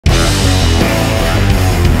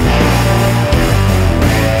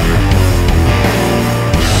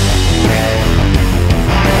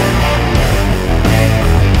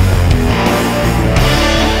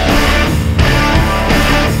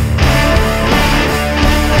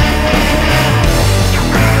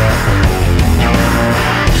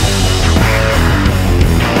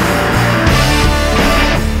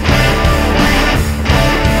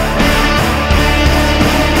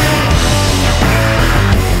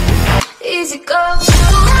music go.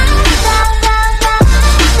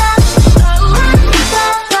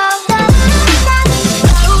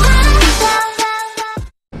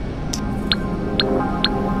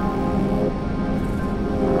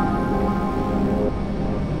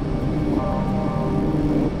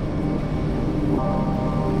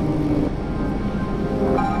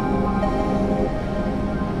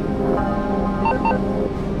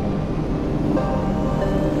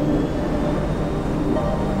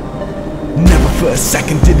 For a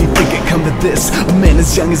second did he think it come to this? A man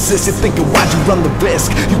as young as this, you're thinking why'd you run the risk?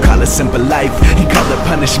 You call it simple life, he called it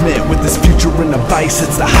punishment. With his future in a vice,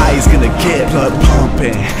 it's the high he's gonna get. Blood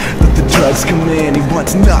pumping, let the drugs come in. He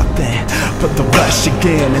wants nothing but the rush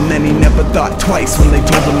again. And then he never thought twice when they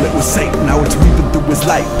told him it was safe. Now it's weaving through his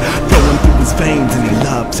life, flowing through his veins, and he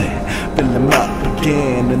loves it. Fill him up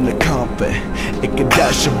again in the comfort, it could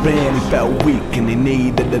usher in. He felt weak and he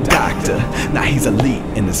needed a doctor. Now he's elite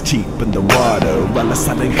and it's cheap in the water. Run a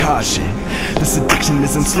sudden caution, this addiction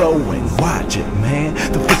isn't slowing. Watch it, man,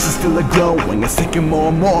 the fix is still a-growing. It's taking more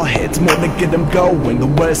and more hits, more to get him going. The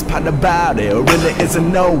worst part about it really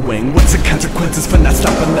isn't knowing what's the consequences for not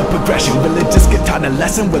stopping the progression. Will it just get taught a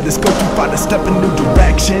lesson? Will this go too far to step in new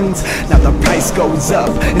directions? Now the price goes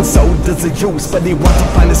up and so does the use, but he wants to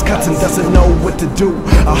find his cuts and doesn't know what to do.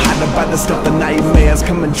 I'll hide about the stuff, the nightmares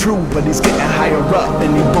coming true, but he's getting higher up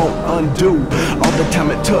and he won't undo all the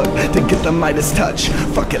time it took to get the Midas touch.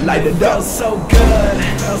 Fuck it, light it up. Felt so good,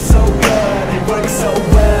 felt so good. It works so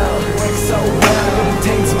well, it works so well. It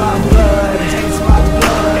taints my blood, it taints my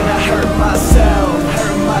blood. And I hurt myself,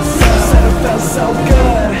 hurt myself. Said it felt so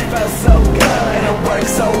good, it felt so good. And it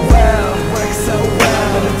works so well, it works so well.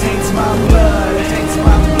 But it taints my blood, it taints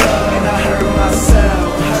my blood. And I hurt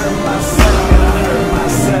myself, hurt myself. And I hurt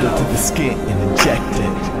myself. Needle to the skin and inject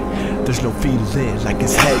it. There's no feeling like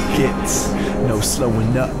his head gets. No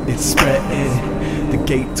slowing up, it's spreading. The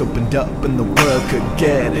gates opened up and the world could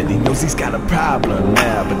get it. He knows he's got a problem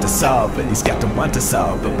now, but to solve it, he's got to want to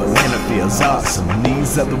solve it. But man, it feels awesome. And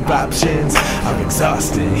these other options are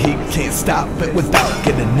exhausting. He can't stop it without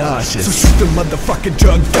getting nauseous. So shoot the motherfucker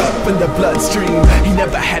drugged up in the bloodstream. He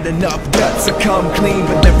never had enough guts to come clean,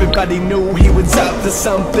 but everybody knew he was up to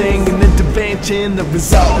something. An intervention, the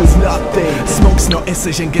result was nothing. Smoke's no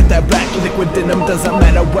incision, get that black liquid in him. Doesn't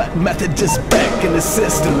matter what method, just back in the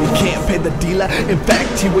system. He can't pay the dealer. In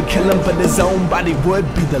fact, he would kill him, but his own body would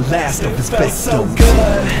be the last of his victims. So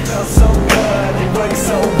good, felt so good. It works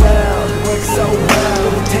so well, it works so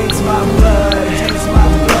well. It taints my blood, it taints my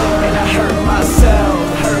blood. And I hurt myself,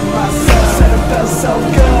 hurt myself. Said it felt so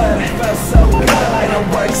good, it felt so good. And it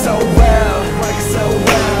works so well, it works so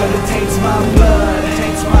well. But it taints my blood, it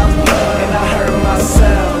taints my blood. And I hurt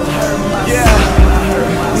myself, hurt myself. Yeah, and I hurt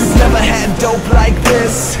myself. We've never had dope like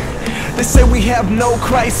this. They say we have no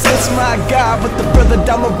crisis, my God, but the further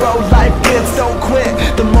down the road life gets, don't quit.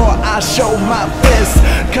 The more I show my fist,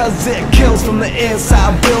 cause it kills from the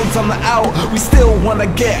inside, builds on the out. We still wanna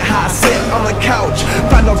get high, sit on the couch,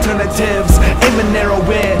 find alternatives, aim and narrow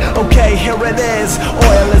in. Okay, here it is,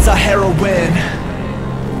 oil is a heroin.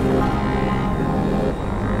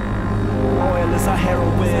 Oil is a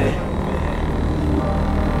heroin.